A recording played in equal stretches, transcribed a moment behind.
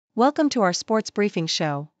Welcome to our sports briefing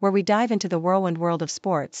show, where we dive into the whirlwind world of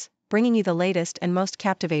sports, bringing you the latest and most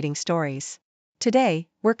captivating stories. Today,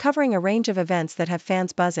 we're covering a range of events that have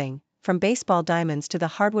fans buzzing, from baseball diamonds to the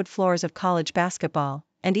hardwood floors of college basketball,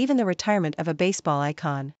 and even the retirement of a baseball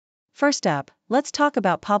icon. First up, let's talk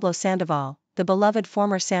about Pablo Sandoval, the beloved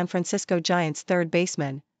former San Francisco Giants third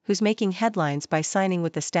baseman, who's making headlines by signing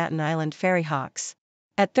with the Staten Island Ferryhawks.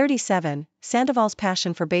 At 37, Sandoval's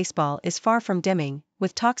passion for baseball is far from dimming,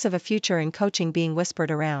 with talks of a future in coaching being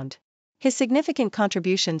whispered around. His significant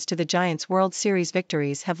contributions to the Giants' World Series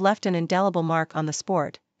victories have left an indelible mark on the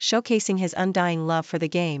sport, showcasing his undying love for the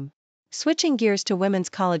game. Switching gears to women's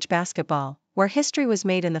college basketball, where history was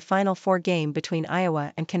made in the Final Four game between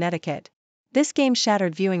Iowa and Connecticut. This game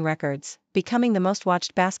shattered viewing records, becoming the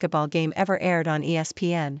most-watched basketball game ever aired on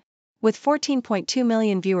ESPN. With 14.2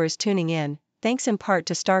 million viewers tuning in, thanks in part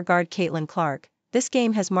to star guard Caitlin Clark, this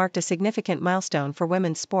game has marked a significant milestone for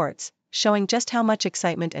women's sports, showing just how much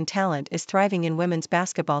excitement and talent is thriving in women's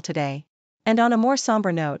basketball today. And on a more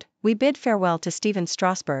somber note, we bid farewell to Stephen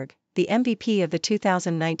Strasburg, the MVP of the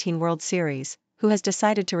 2019 World Series, who has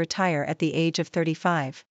decided to retire at the age of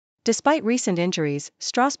 35. Despite recent injuries,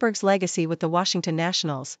 Strasburg's legacy with the Washington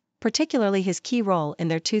Nationals, particularly his key role in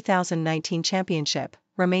their 2019 championship,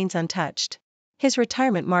 remains untouched. His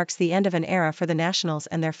retirement marks the end of an era for the Nationals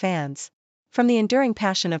and their fans. From the enduring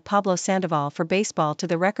passion of Pablo Sandoval for baseball to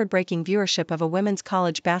the record-breaking viewership of a women's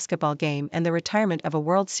college basketball game and the retirement of a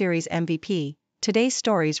World Series MVP, today's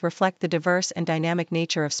stories reflect the diverse and dynamic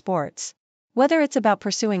nature of sports. Whether it's about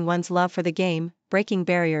pursuing one's love for the game, breaking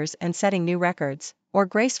barriers and setting new records, or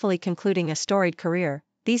gracefully concluding a storied career,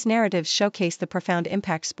 these narratives showcase the profound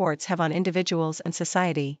impact sports have on individuals and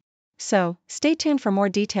society. So, stay tuned for more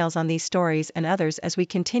details on these stories and others as we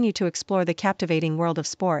continue to explore the captivating world of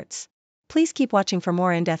sports. Please keep watching for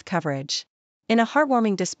more in-depth coverage. In a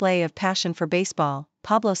heartwarming display of passion for baseball,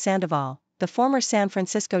 Pablo Sandoval, the former San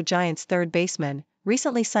Francisco Giants third baseman,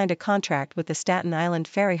 recently signed a contract with the Staten Island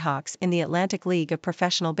Ferryhawks in the Atlantic League of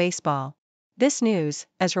Professional Baseball. This news,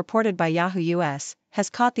 as reported by Yahoo US, has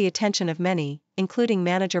caught the attention of many, including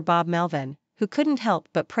manager Bob Melvin, who couldn't help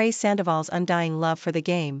but praise Sandoval's undying love for the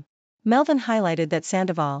game. Melvin highlighted that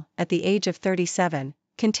Sandoval, at the age of 37,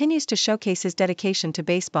 continues to showcase his dedication to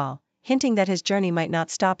baseball, hinting that his journey might not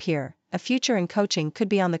stop here. A future in coaching could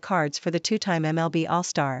be on the cards for the two-time MLB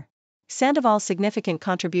All-Star. Sandoval's significant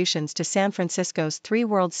contributions to San Francisco's 3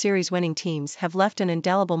 World Series winning teams have left an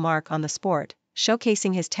indelible mark on the sport,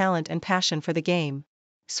 showcasing his talent and passion for the game.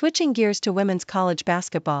 Switching gears to women's college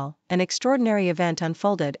basketball, an extraordinary event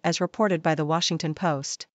unfolded as reported by the Washington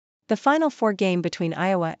Post. The Final Four game between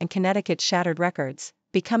Iowa and Connecticut shattered records,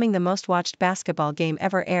 becoming the most-watched basketball game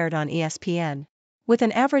ever aired on ESPN. With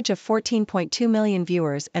an average of 14.2 million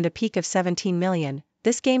viewers and a peak of 17 million,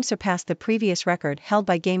 this game surpassed the previous record held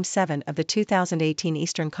by Game 7 of the 2018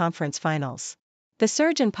 Eastern Conference Finals. The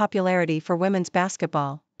surge in popularity for women's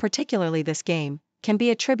basketball, particularly this game, can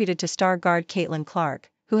be attributed to star guard Caitlin Clark,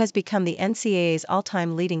 who has become the NCAA's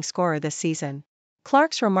all-time leading scorer this season.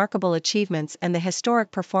 Clark's remarkable achievements and the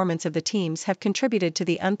historic performance of the teams have contributed to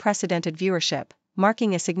the unprecedented viewership,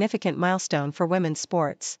 marking a significant milestone for women's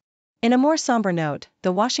sports. In a more somber note,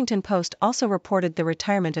 the Washington Post also reported the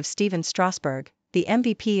retirement of Stephen Strasburg, the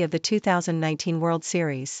MVP of the 2019 World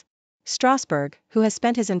Series. Strasburg, who has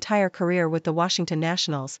spent his entire career with the Washington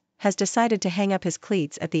Nationals, has decided to hang up his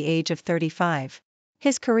cleats at the age of 35.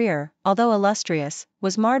 His career, although illustrious,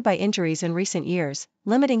 was marred by injuries in recent years,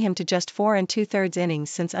 limiting him to just 4 2/3 innings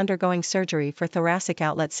since undergoing surgery for thoracic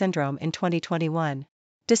outlet syndrome in 2021.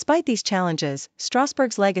 Despite these challenges,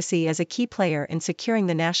 Strasburg's legacy as a key player in securing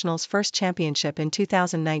the Nationals' first championship in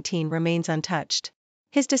 2019 remains untouched.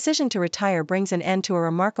 His decision to retire brings an end to a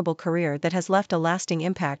remarkable career that has left a lasting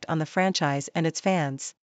impact on the franchise and its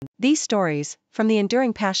fans. These stories, from the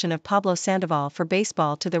enduring passion of Pablo Sandoval for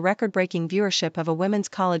baseball to the record-breaking viewership of a women's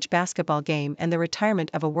college basketball game and the retirement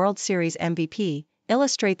of a World Series MVP,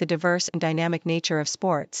 illustrate the diverse and dynamic nature of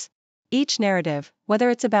sports. Each narrative, whether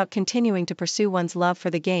it's about continuing to pursue one's love for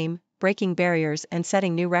the game, breaking barriers and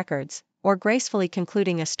setting new records, or gracefully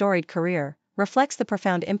concluding a storied career, reflects the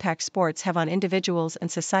profound impact sports have on individuals and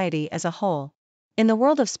society as a whole. In the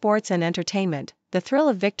world of sports and entertainment, the thrill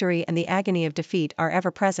of victory and the agony of defeat are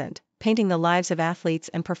ever present, painting the lives of athletes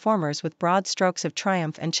and performers with broad strokes of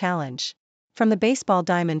triumph and challenge. From the baseball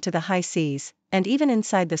diamond to the high seas, and even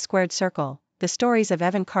inside the squared circle, the stories of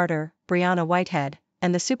Evan Carter, Brianna Whitehead,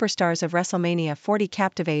 and the superstars of WrestleMania 40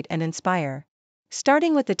 captivate and inspire.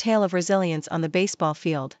 Starting with the tale of resilience on the baseball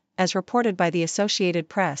field, as reported by the Associated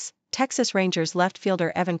Press, Texas Rangers left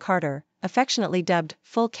fielder Evan Carter, affectionately dubbed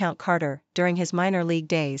Full Count Carter, during his minor league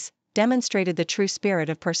days, demonstrated the true spirit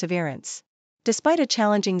of perseverance. Despite a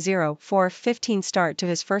challenging 0-4-15 start to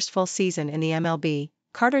his first full season in the MLB,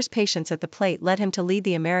 Carter's patience at the plate led him to lead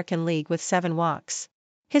the American League with 7 walks.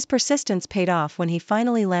 His persistence paid off when he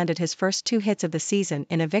finally landed his first 2 hits of the season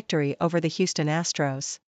in a victory over the Houston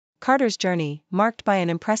Astros. Carter's journey, marked by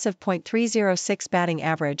an impressive .306 batting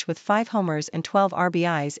average with 5 homers and 12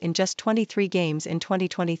 RBIs in just 23 games in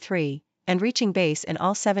 2023, and reaching base in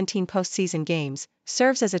all 17 postseason games,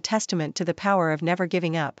 serves as a testament to the power of never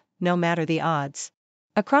giving up, no matter the odds.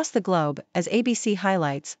 Across the globe, as ABC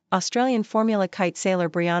highlights, Australian Formula kite sailor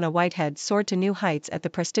Brianna Whitehead soared to new heights at the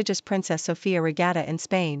prestigious Princess Sofia Regatta in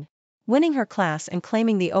Spain. Winning her class and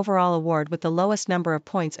claiming the overall award with the lowest number of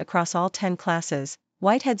points across all 10 classes,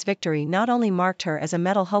 Whitehead's victory not only marked her as a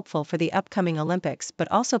medal hopeful for the upcoming Olympics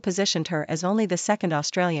but also positioned her as only the second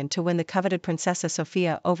Australian to win the coveted Princesa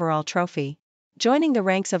Sofia overall trophy. Joining the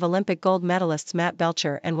ranks of Olympic gold medalists Matt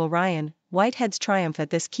Belcher and Will Ryan, Whitehead's triumph at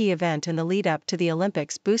this key event in the lead-up to the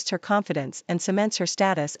Olympics boosts her confidence and cements her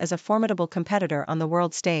status as a formidable competitor on the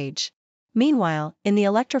world stage. Meanwhile, in the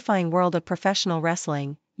electrifying world of professional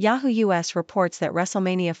wrestling, Yahoo US reports that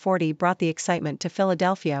WrestleMania 40 brought the excitement to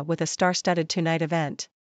Philadelphia with a star-studded 2-night event.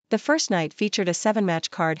 The first night featured a 7-match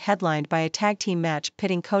card headlined by a tag team match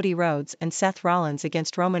pitting Cody Rhodes and Seth Rollins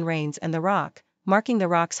against Roman Reigns and The Rock, marking The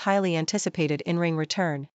Rock's highly anticipated in-ring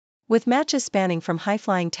return. With matches spanning from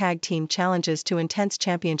high-flying tag team challenges to intense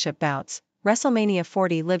championship bouts, WrestleMania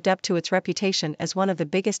 40 lived up to its reputation as one of the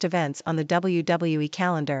biggest events on the WWE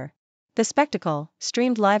calendar. The spectacle,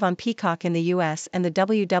 streamed live on Peacock in the US and the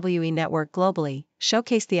WWE Network globally,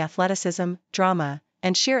 showcased the athleticism, drama,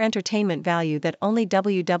 and sheer entertainment value that only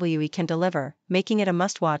WWE can deliver, making it a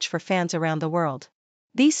must-watch for fans around the world.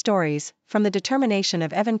 These stories, from the determination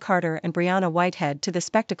of Evan Carter and Brianna Whitehead to the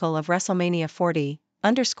spectacle of WrestleMania 40,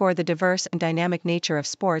 underscore the diverse and dynamic nature of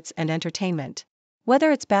sports and entertainment.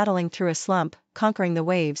 Whether it's battling through a slump, conquering the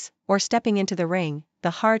waves, or stepping into the ring,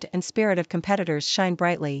 the heart and spirit of competitors shine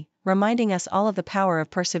brightly, reminding us all of the power of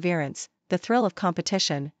perseverance, the thrill of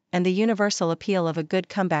competition, and the universal appeal of a good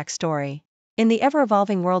comeback story. In the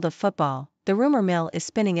ever-evolving world of football, the rumor mill is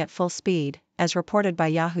spinning at full speed, as reported by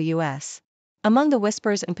Yahoo US. Among the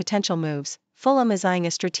whispers and potential moves, Fulham is eyeing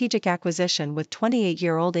a strategic acquisition with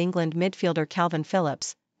 28-year-old England midfielder Calvin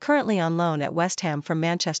Phillips, currently on loan at West Ham from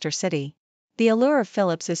Manchester City. The allure of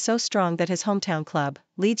Phillips is so strong that his hometown club,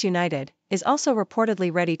 Leeds United, is also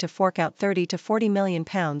reportedly ready to fork out £30 to £40 million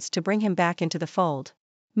to bring him back into the fold.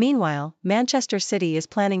 Meanwhile, Manchester City is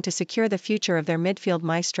planning to secure the future of their midfield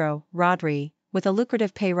maestro, Rodri, with a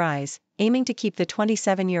lucrative pay rise, aiming to keep the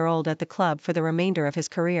 27-year-old at the club for the remainder of his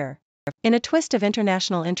career. In a twist of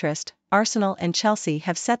international interest, Arsenal and Chelsea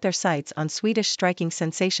have set their sights on Swedish striking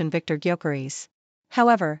sensation Viktor Gyökeres.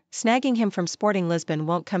 However, snagging him from Sporting Lisbon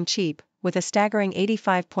won't come cheap, with a staggering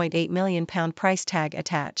 £85.8 million price tag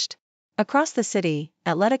attached. Across the city,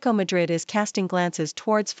 Atletico Madrid is casting glances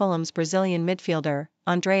towards Fulham's Brazilian midfielder,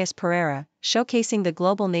 Andreas Pereira, showcasing the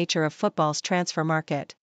global nature of football's transfer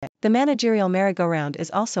market. The managerial merry-go-round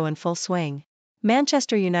is also in full swing.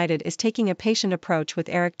 Manchester United is taking a patient approach with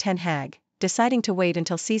Erik ten Hag, deciding to wait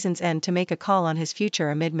until season's end to make a call on his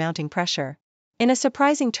future amid mounting pressure. In a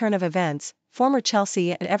surprising turn of events, former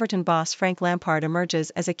Chelsea and Everton boss Frank Lampard emerges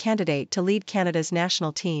as a candidate to lead Canada's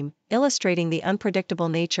national team, illustrating the unpredictable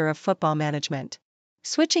nature of football management.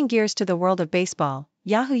 Switching gears to the world of baseball,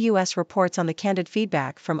 Yahoo US reports on the candid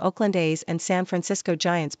feedback from Oakland A's and San Francisco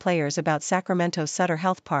Giants players about Sacramento's Sutter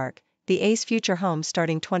Health Park, the A's future home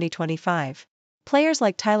starting 2025. Players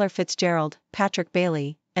like Tyler Fitzgerald, Patrick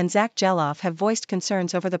Bailey, and Zach Geloff have voiced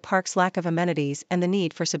concerns over the park's lack of amenities and the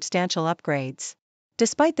need for substantial upgrades.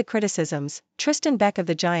 Despite the criticisms, Tristan Beck of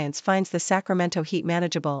the Giants finds the Sacramento Heat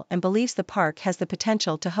manageable and believes the park has the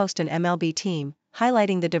potential to host an MLB team,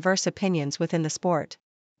 highlighting the diverse opinions within the sport.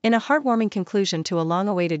 In a heartwarming conclusion to a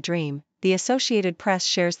long-awaited dream, the Associated Press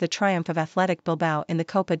shares the triumph of Athletic Bilbao in the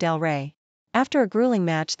Copa del Rey. After a grueling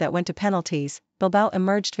match that went to penalties, Bilbao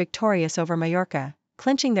emerged victorious over Mallorca,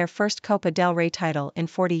 clinching their first Copa del Rey title in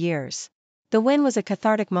 40 years. The win was a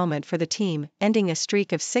cathartic moment for the team, ending a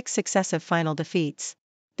streak of 6 successive final defeats.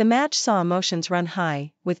 The match saw emotions run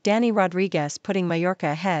high, with Dani Rodriguez putting Mallorca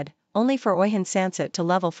ahead, only for Oyhan Sanset to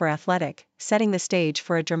level for Athletic, setting the stage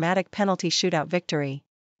for a dramatic penalty shootout victory.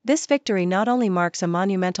 This victory not only marks a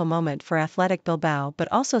monumental moment for Athletic Bilbao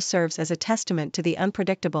but also serves as a testament to the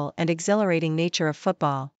unpredictable and exhilarating nature of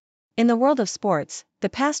football. In the world of sports, the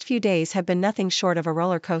past few days have been nothing short of a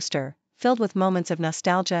roller coaster, filled with moments of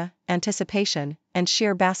nostalgia, anticipation, and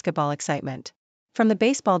sheer basketball excitement. From the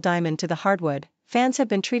baseball diamond to the hardwood, fans have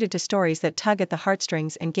been treated to stories that tug at the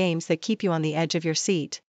heartstrings and games that keep you on the edge of your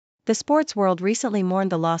seat. The sports world recently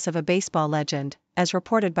mourned the loss of a baseball legend, as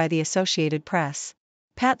reported by the Associated Press.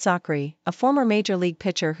 Pat Zachry, a former Major League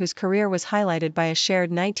pitcher whose career was highlighted by a shared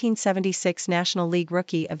 1976 National League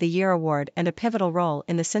Rookie of the Year award and a pivotal role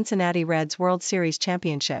in the Cincinnati Reds World Series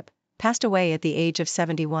championship, passed away at the age of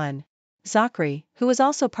 71. Zachry, who was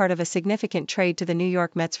also part of a significant trade to the New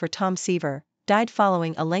York Mets for Tom Seaver, died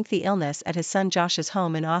following a lengthy illness at his son Josh's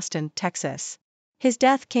home in Austin, Texas. His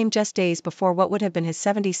death came just days before what would have been his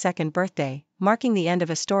 72nd birthday, marking the end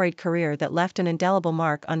of a storied career that left an indelible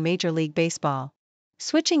mark on Major League Baseball.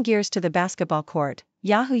 Switching gears to the basketball court,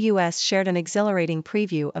 Yahoo US shared an exhilarating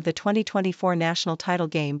preview of the 2024 national title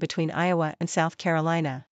game between Iowa and South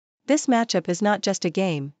Carolina. This matchup is not just a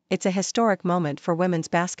game, it's a historic moment for women's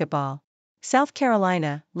basketball. South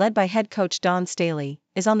Carolina, led by head coach Dawn Staley,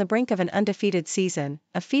 is on the brink of an undefeated season,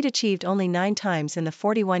 a feat achieved only 9 times in the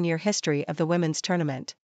 41-year history of the women's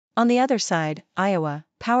tournament. On the other side, Iowa,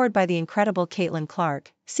 powered by the incredible Caitlin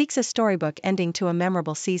Clark, seeks a storybook ending to a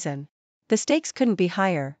memorable season. The stakes couldn't be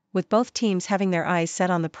higher, with both teams having their eyes set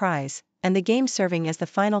on the prize, and the game serving as the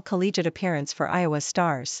final collegiate appearance for Iowa's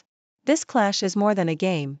stars. This clash is more than a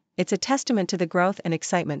game, it's a testament to the growth and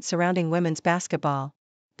excitement surrounding women's basketball.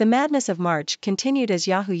 The madness of March continued as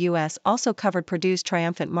Yahoo US also covered Purdue's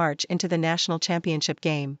triumphant march into the national championship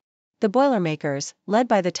game. The Boilermakers, led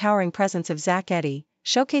by the towering presence of Zach Edey,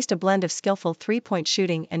 showcased a blend of skillful three-point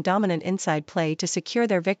shooting and dominant inside play to secure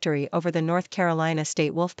their victory over the North Carolina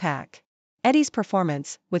State Wolfpack. Edey's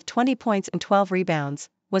performance, with 20 points and 12 rebounds,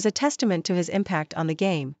 was a testament to his impact on the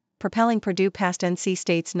game, propelling Purdue past NC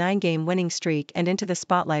State's 9-game winning streak and into the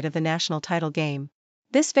spotlight of the national title game.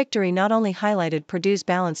 This victory not only highlighted Purdue's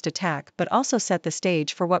balanced attack but also set the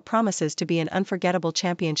stage for what promises to be an unforgettable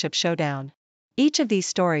championship showdown. Each of these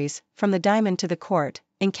stories, from the diamond to the court,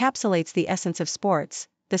 encapsulates the essence of sports,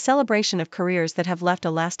 the celebration of careers that have left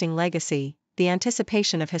a lasting legacy, the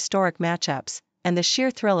anticipation of historic matchups, and the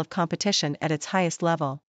sheer thrill of competition at its highest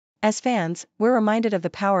level. As fans, we're reminded of the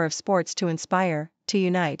power of sports to inspire, to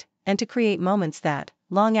unite, and to create moments that,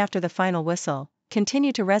 long after the final whistle,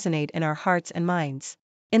 continue to resonate in our hearts and minds.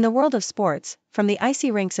 In the world of sports, from the icy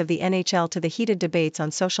rinks of the NHL to the heated debates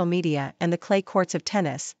on social media and the clay courts of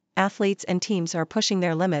tennis, athletes and teams are pushing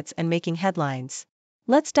their limits and making headlines.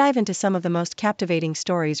 Let's dive into some of the most captivating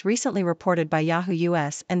stories recently reported by Yahoo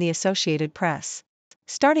US and the Associated Press.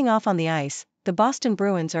 Starting off on the ice, the Boston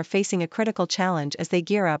Bruins are facing a critical challenge as they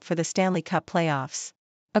gear up for the Stanley Cup playoffs.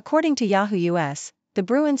 According to Yahoo US, the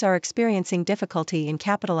Bruins are experiencing difficulty in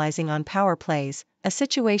capitalizing on power plays, a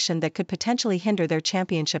situation that could potentially hinder their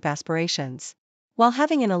championship aspirations. While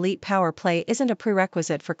having an elite power play isn't a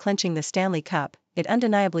prerequisite for clinching the Stanley Cup, it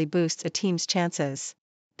undeniably boosts a team's chances.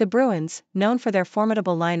 The Bruins, known for their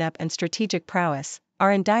formidable lineup and strategic prowess,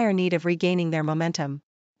 are in dire need of regaining their momentum.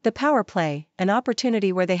 The power play, an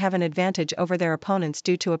opportunity where they have an advantage over their opponents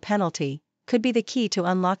due to a penalty, could be the key to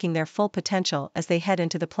unlocking their full potential as they head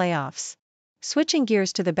into the playoffs. Switching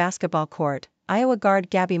gears to the basketball court, Iowa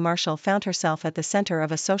guard Gabby Marshall found herself at the center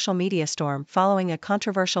of a social media storm following a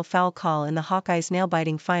controversial foul call in the Hawkeyes'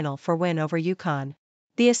 nail-biting final four win over UConn.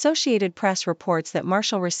 The Associated Press reports that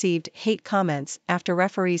Marshall received hate comments after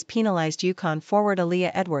referees penalized UConn forward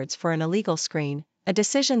Aaliyah Edwards for an illegal screen, a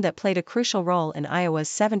decision that played a crucial role in Iowa's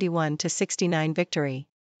 71-69 victory.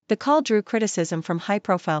 The call drew criticism from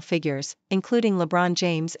high-profile figures, including LeBron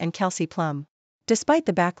James and Kelsey Plum. Despite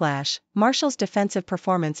the backlash, Marshall's defensive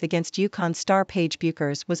performance against UConn star Paige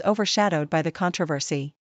Bueckers was overshadowed by the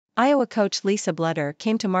controversy. Iowa coach Lisa Blutter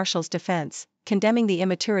came to Marshall's defense, condemning the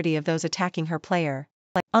immaturity of those attacking her player.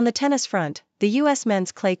 On the tennis front, the U.S.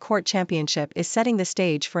 Men's Clay Court Championship is setting the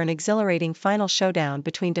stage for an exhilarating final showdown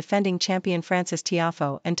between defending champion Frances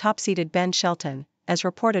Tiafoe and top-seeded Ben Shelton, as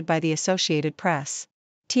reported by the Associated Press.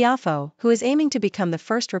 Tiafoe, who is aiming to become the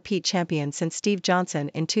first repeat champion since Steve Johnson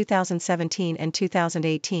in 2017 and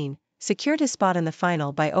 2018, secured his spot in the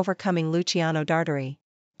final by overcoming Luciano Darderi.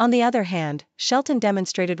 On the other hand, Shelton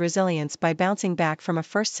demonstrated resilience by bouncing back from a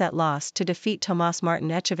first-set loss to defeat Tomas Martin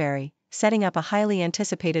Echeverry, setting up a highly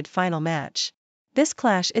anticipated final match. This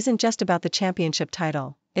clash isn't just about the championship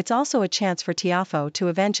title, it's also a chance for Tiafoe to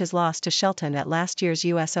avenge his loss to Shelton at last year's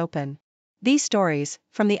U.S. Open. These stories,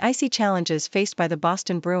 from the icy challenges faced by the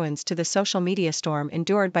Boston Bruins to the social media storm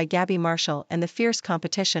endured by Gabby Marshall and the fierce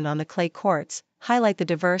competition on the clay courts, highlight the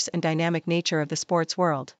diverse and dynamic nature of the sports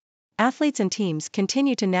world. Athletes and teams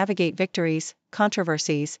continue to navigate victories,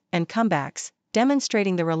 controversies, and comebacks,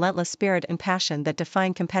 demonstrating the relentless spirit and passion that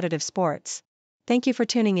define competitive sports. Thank you for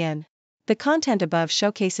tuning in. The content above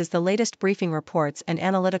showcases the latest briefing reports and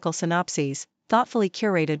analytical synopses, thoughtfully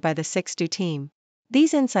curated by the 6do team.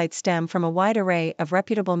 These insights stem from a wide array of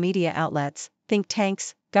reputable media outlets, think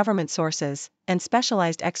tanks, government sources, and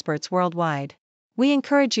specialized experts worldwide. We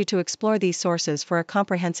encourage you to explore these sources for a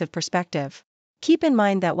comprehensive perspective. Keep in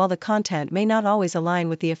mind that while the content may not always align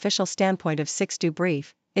with the official standpoint of 6do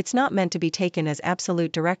Brief, it's not meant to be taken as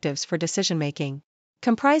absolute directives for decision-making.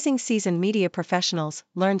 Comprising seasoned media professionals,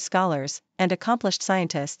 learned scholars, and accomplished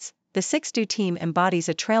scientists, the 6do team embodies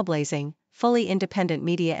a trailblazing, fully independent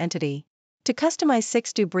media entity. To customize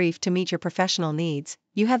 6do Brief to meet your professional needs,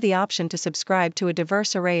 you have the option to subscribe to a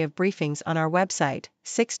diverse array of briefings on our website,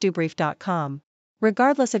 6dobrief.com.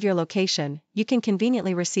 Regardless of your location, you can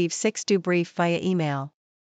conveniently receive 6do Brief via email.